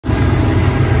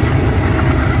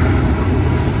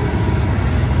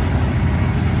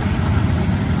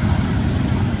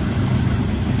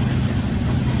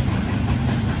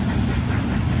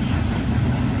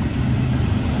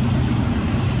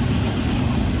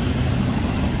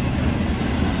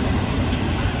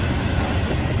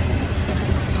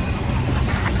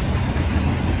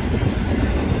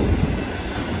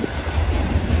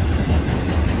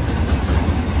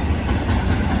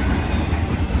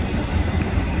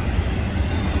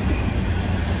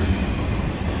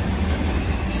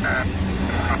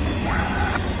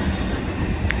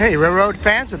Hey, railroad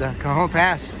fans of the Cajon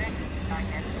Pass.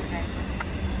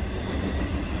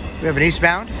 We have an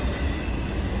eastbound.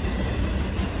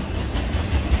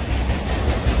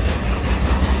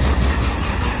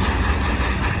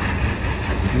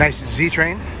 Nice Z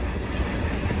train.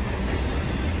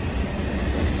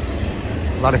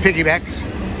 A lot of piggybacks.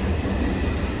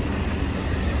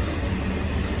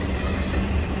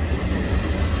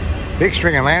 Big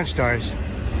string of land stars.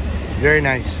 Very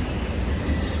nice.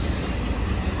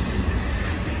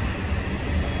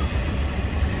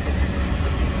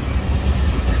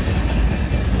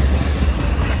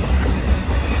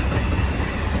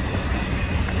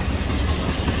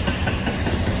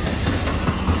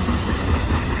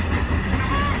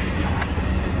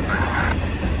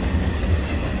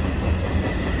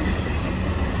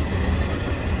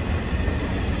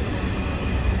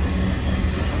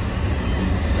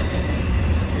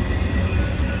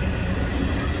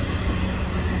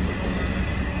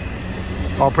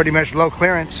 All pretty much low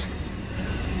clearance.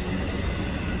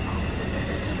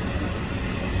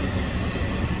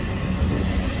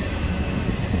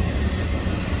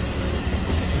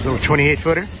 Little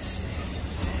 28-footer.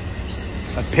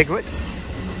 A piglet.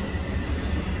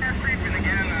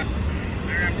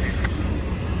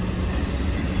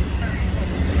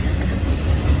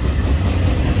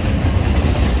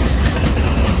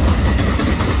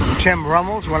 Tim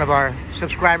Rummel's one of our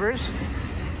subscribers.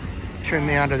 Turned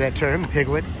me onto that term,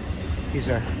 piglet. He's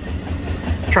a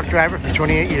truck driver for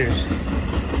 28 years.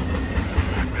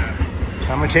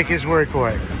 So I'm gonna take his word for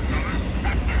it.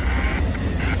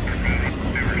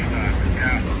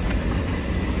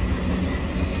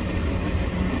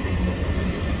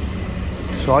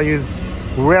 So all you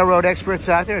railroad experts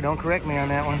out there, don't correct me on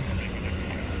that one.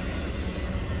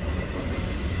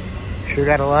 Sure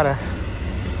got a lot of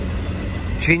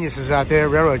geniuses out there,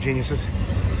 railroad geniuses.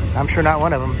 I'm sure not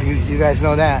one of them. You guys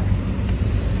know that.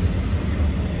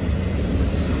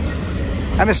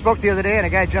 I misspoke the other day and a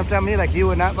guy jumped on me like you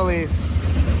would not believe.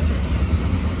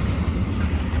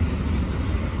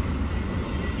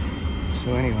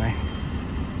 So anyway,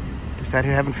 just out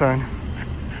here having fun.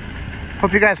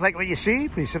 Hope you guys like what you see.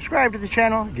 Please subscribe to the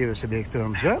channel. Give us a big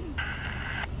thumbs up.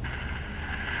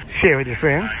 Share with your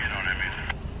friends.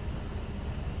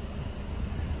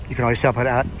 You can always help it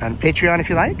out on Patreon if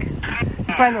you like.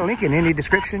 You find the link in any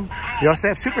description. We also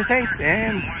have super thanks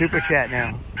and super chat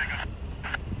now.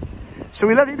 So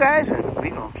we love you guys, and we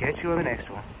gonna catch you on the next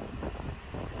one.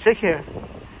 Take care,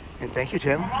 and thank you,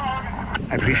 Tim. I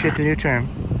appreciate the new term.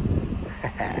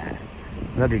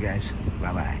 Love you guys.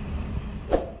 Bye-bye.